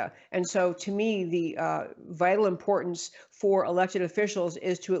agenda. And so to me, the vital importance for elected officials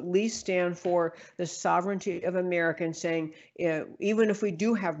is to at least stand for the sovereignty of America and saying, even if we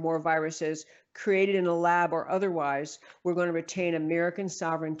do have more viruses created in a lab or otherwise, we're going to retain American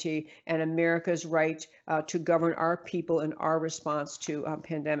sovereignty and America's right to govern our people and our response to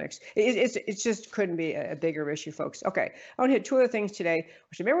pandemics. It just couldn't be a bigger issue, folks. Okay, I want to hit two other things today,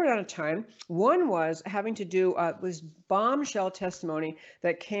 which I may run out of time. One was having to do with bombshell testimony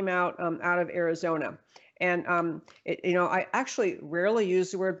that came out of Arizona. And, I actually rarely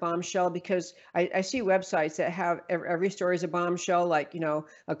use the word bombshell because I see websites that have every story is a bombshell, like,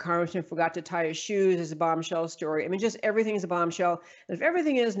 a congressman forgot to tie his shoes is a bombshell story. Just everything is a bombshell. And if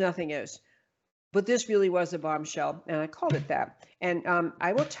everything is, nothing is. But this really was a bombshell, and I called it that. And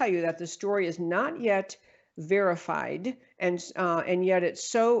I will tell you that the story is not yet verified, and yet it's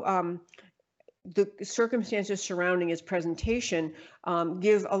so the circumstances surrounding its presentation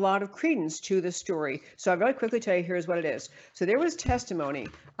give a lot of credence to the story. So I'll very quickly tell you, here's what it is. So there was testimony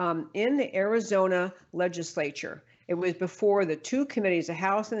in the Arizona legislature. It was before the two committees, the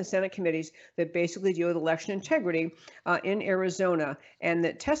House and the Senate committees, that basically deal with election integrity in Arizona. And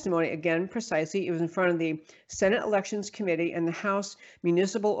the testimony, again, precisely, it was in front of the Senate Elections Committee and the House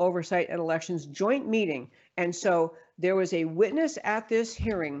Municipal Oversight and Elections joint meeting. And so there was a witness at this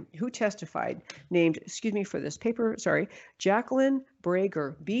hearing who testified named, excuse me for this paper, sorry, Jacqueline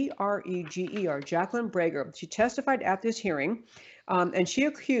Breger, B-R-E-G-E-R, Jacqueline Breger. She testified at this hearing, and she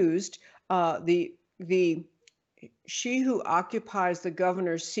accused she who occupies the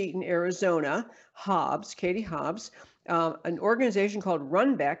governor's seat in Arizona, Katie Hobbs, an organization called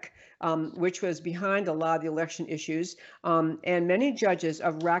Runbeck, which was behind a lot of the election issues, and many judges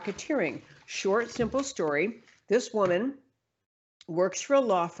of racketeering. Short, simple story. This woman works for a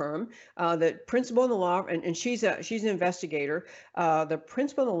law firm. The principal in the law, and she's an investigator. The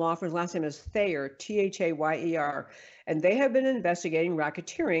principal in the law firm's last name is Thayer, T-H-A-Y-E-R. And they have been investigating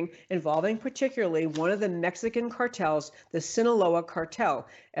racketeering involving particularly one of the Mexican cartels, the Sinaloa cartel,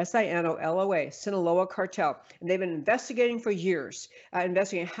 S-I-N-O-L-O-A, Sinaloa cartel. And they've been investigating for years,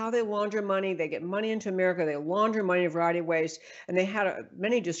 investigating how they launder money. They get money into America. They launder money in a variety of ways. And they had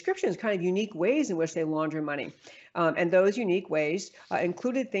many descriptions, kind of unique ways in which they launder money. And those unique ways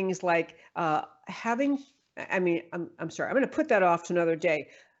included things like having, I'm sorry, I'm going to put that off to another day,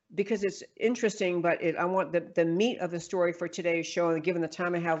 because it's interesting, but I want the meat of the story for today's show, and given the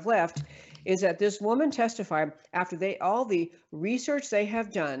time I have left, is that this woman testified after all the research they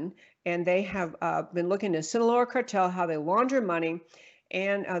have done, and they have been looking at Sinaloa cartel, how they launder money,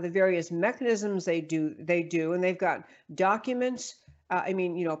 and the various mechanisms they do, and they've got documents I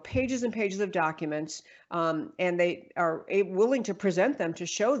mean, pages and pages of documents, and they are willing to present them to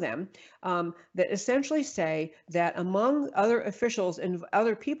show them that essentially say that among other officials and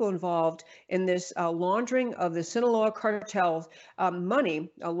other people involved in this laundering of the Sinaloa cartel money,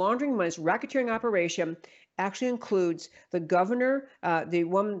 laundering money, racketeering operation, actually includes the governor, the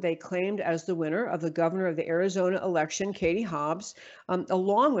woman they claimed as the winner of the governor of the Arizona election, Katie Hobbs,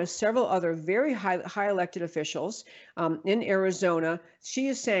 along with several other very high elected officials in Arizona. She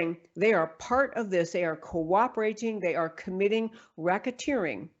is saying they are part of this. They are cooperating. They are committing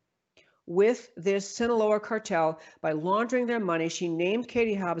racketeering with this Sinaloa cartel by laundering their money. She named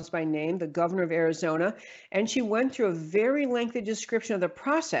Katie Hobbs by name, the governor of Arizona, and she went through a very lengthy description of the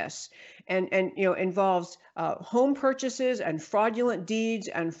process, and involves home purchases and fraudulent deeds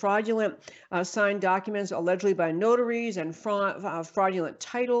and fraudulent signed documents, allegedly by notaries, and fraudulent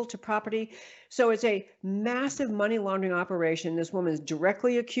title to property. So it's a massive money laundering operation. This woman is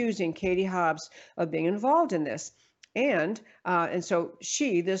directly accusing Katie Hobbs of being involved in this. And so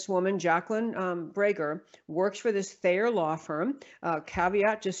this woman, Jacqueline Brager, works for this Thayer law firm.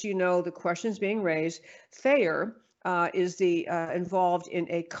 Caveat, just so you know, the questions being raised, Thayer is involved in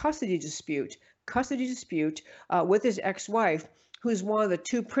a custody dispute with his ex-wife, who's one of the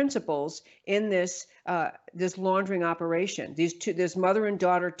two principals in this laundering operation. This mother and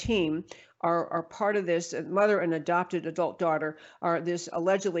daughter team are part of this. Mother and adopted adult daughter are this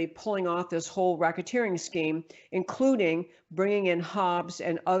allegedly pulling off this whole racketeering scheme, including bringing in Hobbs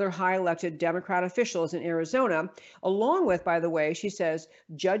and other high elected Democrat officials in Arizona, along with, by the way, she says,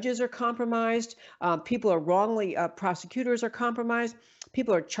 judges are compromised, people are wrongly, prosecutors are compromised,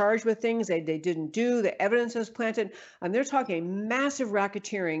 people are charged with things they didn't do, the evidence is planted, and they're talking a massive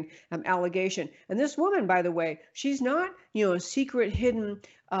racketeering allegation. And this woman, by the way, she's not, a secret hidden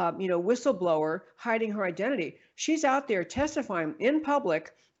whistleblower hiding her identity. She's out there testifying in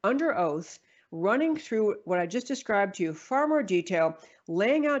public under oath, running through what I just described to you, far more detail,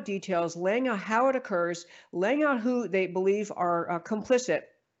 laying out details, laying out how it occurs, laying out who they believe are complicit.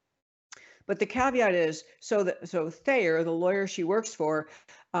 But the caveat is, so Thayer, the lawyer she works for,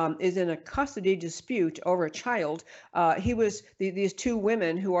 is in a custody dispute over a child. These two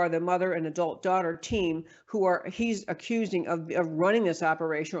women who are the mother and adult daughter team, he's accusing of running this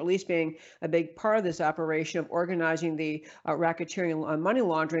operation, or at least being a big part of this operation of organizing the racketeering and money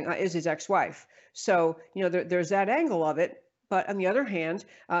laundering, is his ex-wife. So, there's that angle of it. But on the other hand,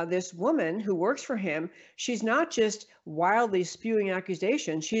 this woman who works for him, she's not just wildly spewing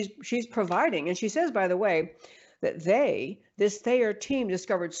accusations. She's providing, and she says, by the way, that this Thayer team,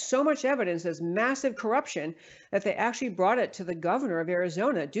 discovered so much evidence as massive corruption that they actually brought it to the governor of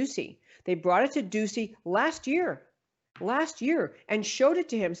Arizona, Ducey. They brought it to Ducey last year, and showed it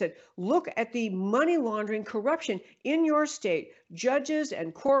to him, said, look at the money laundering corruption in your state, judges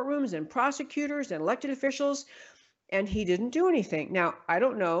and courtrooms and prosecutors and elected officials. And he didn't do anything. Now, I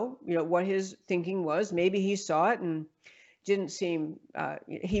don't know, what his thinking was. Maybe he saw it and didn't seem,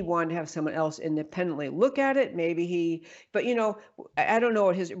 he wanted to have someone else independently look at it. But I don't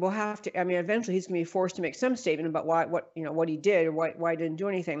know we'll have to, eventually he's going to be forced to make some statement about what he did or why he didn't do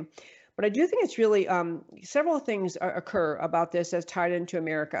anything. But I do think it's really, several things occur about this as tied into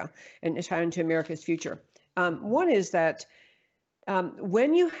America and tied into America's future. One is that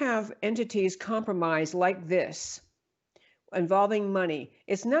when you have entities compromised like this, involving money,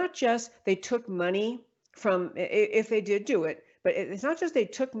 it's not just they took money from, if they did do it, but it's not just they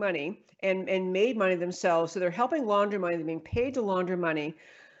took money and made money themselves, so they're helping launder money, they're being paid to launder money,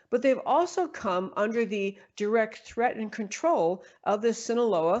 but they've also come under the direct threat and control of the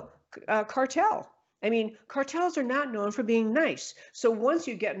Sinaloa cartel. Cartels are not known for being nice. So once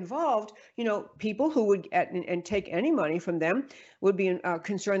you get involved, people who would and take any money from them would be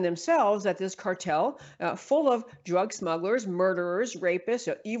concerned themselves that this cartel, full of drug smugglers, murderers,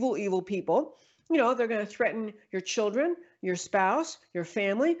 rapists, evil people, they're going to threaten your children, your spouse, your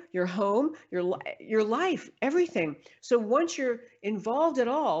family, your home, your life, everything. So once you're involved at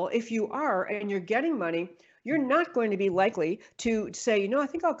all, if you are, and you're getting money, you're not going to be likely to say, I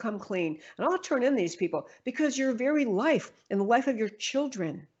think I'll come clean and I'll turn in these people, because your very life and the life of your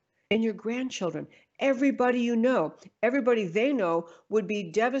children and your grandchildren, everybody everybody they know would be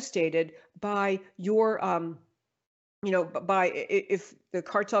devastated by your, if the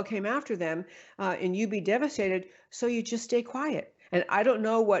cartel came after them and you'd be devastated. So you just stay quiet. And I don't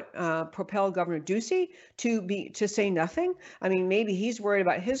know what propelled Governor Ducey to say nothing. Maybe he's worried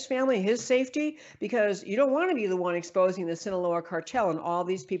about his family, his safety, because you don't want to be the one exposing the Sinaloa cartel and all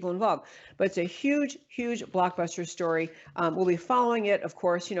these people involved. But it's a huge, huge blockbuster story. We'll be following it, of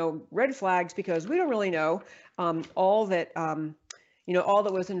course, red flags, because we don't really know all that all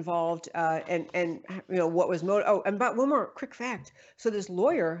that was involved, and what was Oh, and but one more quick fact. So this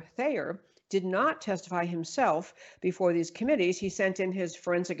lawyer Thayer did not testify himself before these committees. He sent in his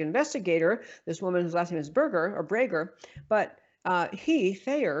forensic investigator, this woman whose last name is Brager, but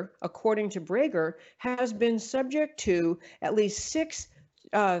Thayer, according to Brager, has been subject to at least 6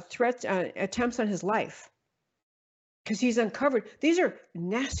 threats, attempts on his life, because he's uncovered these are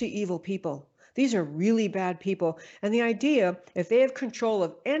nasty, evil people. These are really bad people. And the idea, if they have control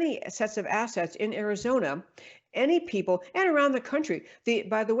of any sets of assets in Arizona, any people, and around the country.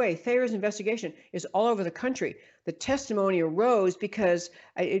 By the way, Thayer's investigation is all over the country. The testimony arose because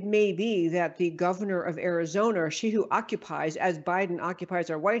it may be that the governor of Arizona, she who occupies, as Biden occupies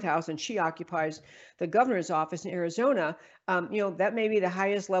our White House and she occupies the governor's office in Arizona, that may be the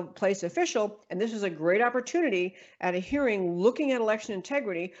highest level place official. And this is a great opportunity at a hearing looking at election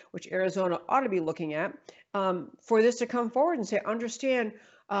integrity, which Arizona ought to be looking at, for this to come forward and say, understand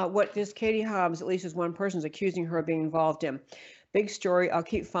what this Katie Hobbs, at least as one person, is accusing her of being involved in. Big story. I'll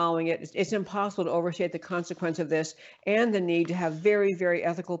keep following it. It's impossible to overstate the consequence of this and the need to have very, very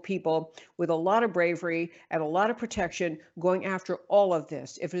ethical people with a lot of bravery and a lot of protection going after all of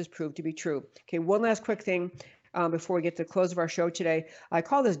this if it is proved to be true. Okay, one last quick thing before we get to the close of our show today. I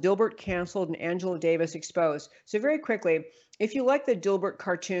call this DILBERT canceled and Angela Davis exposed. So very quickly, if you like the DILBERT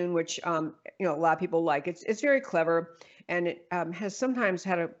cartoon, which a lot of people like, it's very clever. And it has sometimes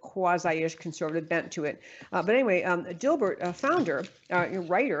had a quasi-ish conservative bent to it. But anyway, DILBERT founder,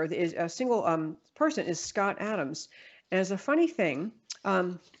 writer, is a single person, is Scott Adams. And as a funny thing,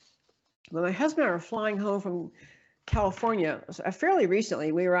 when my husband and I were flying home from California, fairly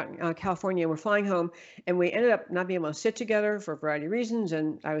recently, we were out in California, and we're flying home, and we ended up not being able to sit together for a variety of reasons.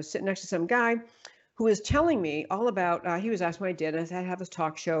 And I was sitting next to some guy who was telling me all about, he was asking what I did, and I have this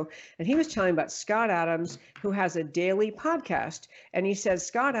talk show, and he was telling about Scott Adams, who has a daily podcast. And he said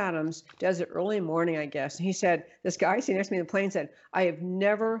Scott Adams does it early morning, I guess. And he said, this guy sitting next to me in the plane said, I have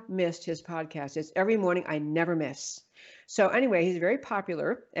never missed his podcast. It's every morning, I never miss. So anyway, he's very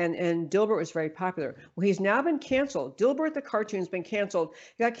popular, and DILBERT was very popular. Well, he's now been canceled. DILBERT, the cartoon's been canceled.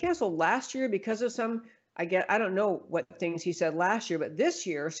 He got canceled last year because of some, I don't know what things he said last year, but this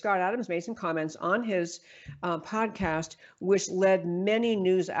year, Scott Adams made some comments on his podcast, which led many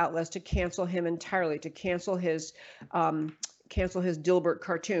news outlets to cancel him entirely, to cancel his DILBERT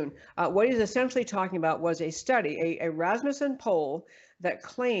cartoon. What he's essentially talking about was a study, a Rasmussen poll that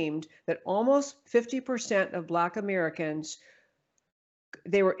claimed that almost 50% of Black Americans,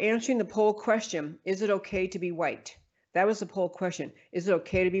 they were answering the poll question, is it okay to be white? That was the poll question. Is it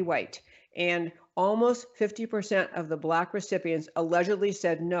okay to be white? And almost 50% of the Black recipients allegedly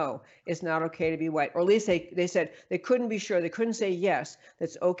said, no, it's not okay to be white. Or at least they said they couldn't be sure. They couldn't say, yes,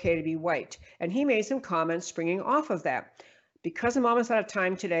 that's okay to be white. And he made some comments springing off of that. Because I'm almost out of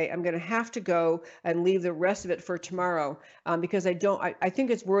time today, I'm going to have to go and leave the rest of it for tomorrow, because I think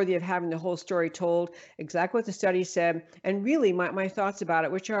it's worthy of having the whole story told, exactly what the study said, and really my thoughts about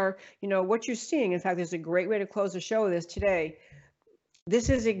it, which are, what you're seeing. In fact, there's a great way to close the show with this today. This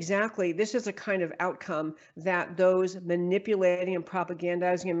is a kind of outcome that those manipulating and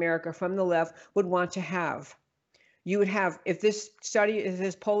propagandizing America from the left would want to have. You would have, if this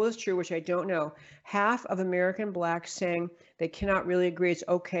poll is true, which I don't know, half of American Blacks saying they cannot really agree it's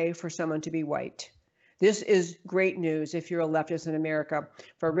okay for someone to be white. This is great news if you're a leftist in America.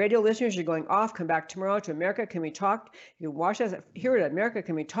 For our radio listeners, you're going off. Come back tomorrow to America Can We Talk. You can watch us here at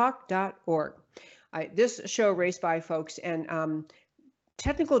americacanwetalk.org. This show raced by, folks, and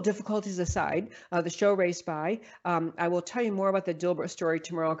technical difficulties aside, the show raced by. I will tell you more about the DILBERT story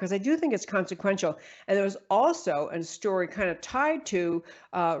tomorrow, because I do think it's consequential. And there was also a story kind of tied to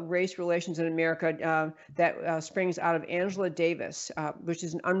race relations in America that springs out of Angela Davis, which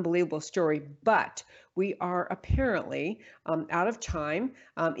is an unbelievable story. But we are apparently out of time.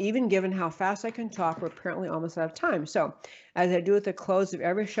 Even given how fast I can talk, we're apparently almost out of time. So as I do at the close of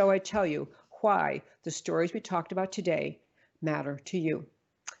every show, I tell you why the stories we talked about today matter to you.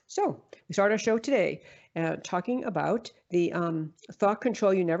 So we start our show today talking about the thought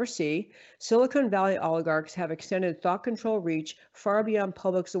control you never see. Silicon Valley oligarchs have extended thought control reach far beyond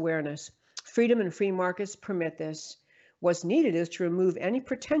public's awareness. Freedom and free markets permit this. What's needed is to remove any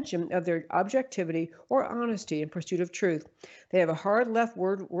pretension of their objectivity or honesty in pursuit of truth. They have a hard left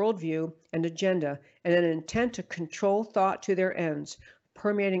worldview and agenda, and an intent to control thought to their ends,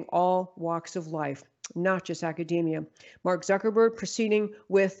 permeating all walks of life, not just academia. Mark Zuckerberg, proceeding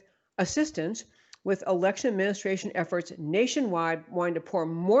with assistance with election administration efforts nationwide, wanting to pour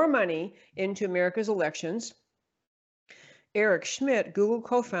more money into America's elections. Eric Schmidt, Google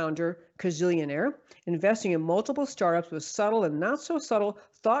co-founder, gazillionaire, investing in multiple startups with subtle and not so subtle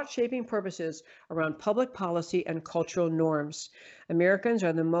thought-shaping purposes around public policy and cultural norms. Americans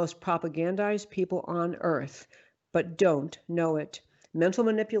are the most propagandized people on earth, but don't know it. Mental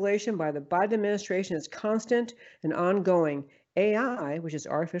manipulation by the Biden administration is constant and ongoing. AI, which is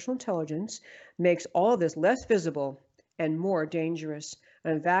artificial intelligence, makes all of this less visible and more dangerous.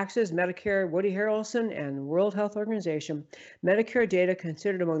 Unvaxxed, Medicare, Woody Harrelson, and World Health Organization, Medicare data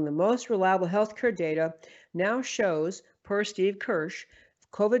considered among the most reliable healthcare data now shows, per Steve Kirsch,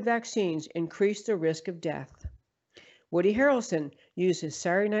 COVID vaccines increase the risk of death. Woody Harrelson used his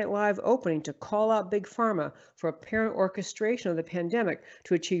Saturday Night Live opening to call out Big Pharma for apparent orchestration of the pandemic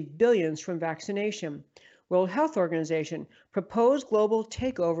to achieve billions from vaccination. World Health Organization proposed global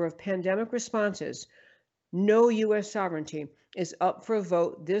takeover of pandemic responses. No U.S. sovereignty is up for a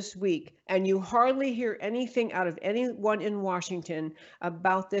vote this week, and you hardly hear anything out of anyone in Washington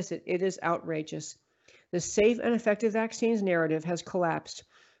about this. It is outrageous. The safe and effective vaccines narrative has collapsed.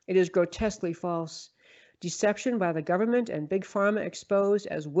 It is grotesquely false. Deception by the government and Big Pharma exposed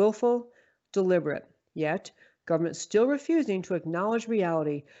as willful, deliberate. Yet, government still refusing to acknowledge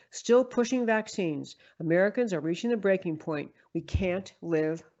reality, still pushing vaccines. Americans are reaching the breaking point. We can't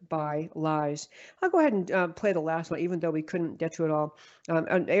live by lies. I'll go ahead and play the last one, even though we couldn't get to it all.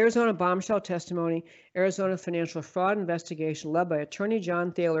 An Arizona bombshell testimony, Arizona financial fraud investigation led by attorney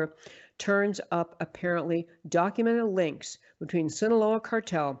John Thaler turns up apparently documented links between Sinaloa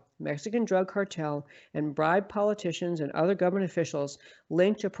cartel, Mexican drug cartel, and bribed politicians and other government officials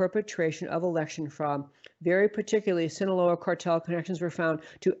linked to perpetration of election fraud. Very particularly, Sinaloa cartel connections were found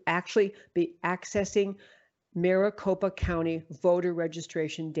to actually be accessing Maricopa County voter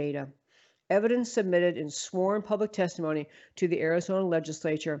registration data. Evidence submitted in sworn public testimony to the Arizona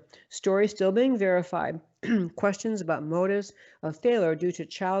legislature. Story still being verified. Questions about motives of Thaler due to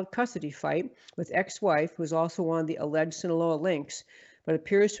child custody fight with ex-wife, who is also one of the alleged Sinaloa links, but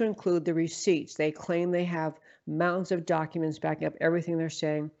appears to include the receipts. They claim they have mountains of documents backing up everything they're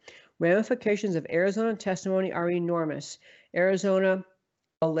saying. Ramifications of Arizona testimony are enormous. Arizona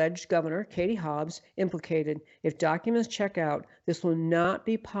alleged Governor Katie Hobbs implicated. If documents check out, this will not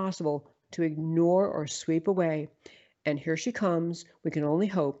be possible to ignore or sweep away. And here she comes, we can only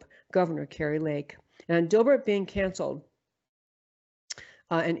hope, Governor Kari Lake. And DILBERT being canceled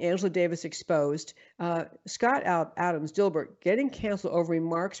and Angela Davis exposed, Scott Adams, DILBERT, getting canceled over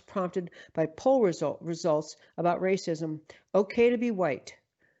remarks prompted by poll results about racism. Okay to be white,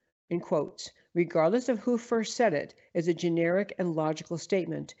 in quotes, regardless of who first said it, is a generic and logical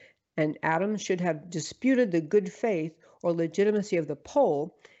statement, and Adams should have disputed the good faith or legitimacy of the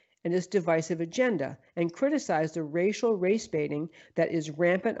poll and its divisive agenda, and criticized the racial race baiting that is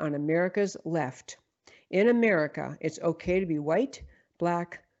rampant on America's left. In America, it's okay to be white,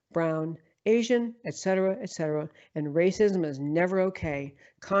 black, brown, Asian, etc., and racism is never okay.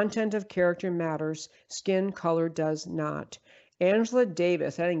 Content of character matters, skin color does not. Angela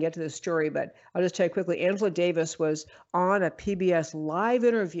Davis, I didn't get to this story, but I'll just tell you quickly. Angela Davis was on a PBS live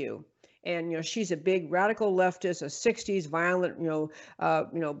interview, and she's a big radical leftist, a '60s violent,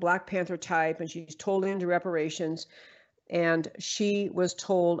 Black Panther type, and she's told into reparations. And she was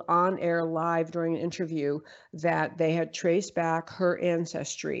told on air live during an interview that they had traced back her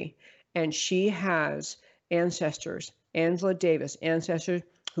ancestry, and she has ancestors, Angela Davis, ancestors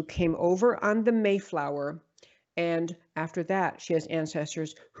who came over on the Mayflower. And after that, she has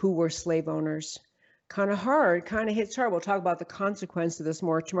ancestors who were slave owners. Kind of hard, kind of hits hard. We'll talk about the consequence of this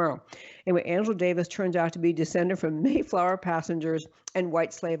more tomorrow. Anyway, Angela Davis turns out to be descended from Mayflower passengers and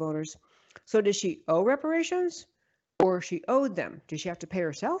white slave owners. So did she owe reparations, or she owed them? Did she have to pay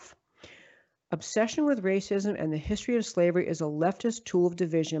herself? Obsession with racism and the history of slavery is a leftist tool of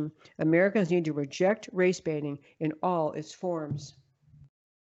division. Americans need to reject race baiting in all its forms.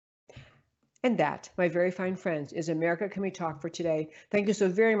 And that, my very fine friends, is America Can We Talk for today. Thank you so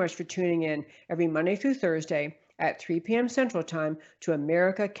very much for tuning in every Monday through Thursday at 3 p.m. Central Time to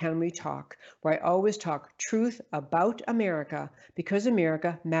America Can We Talk, where I always talk truth about America because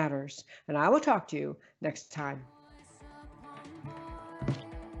America matters. And I will talk to you next time.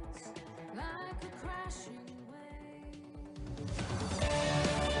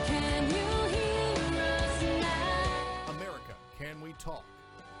 America Can We Talk?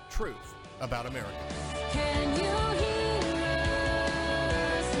 Truth about America. Can you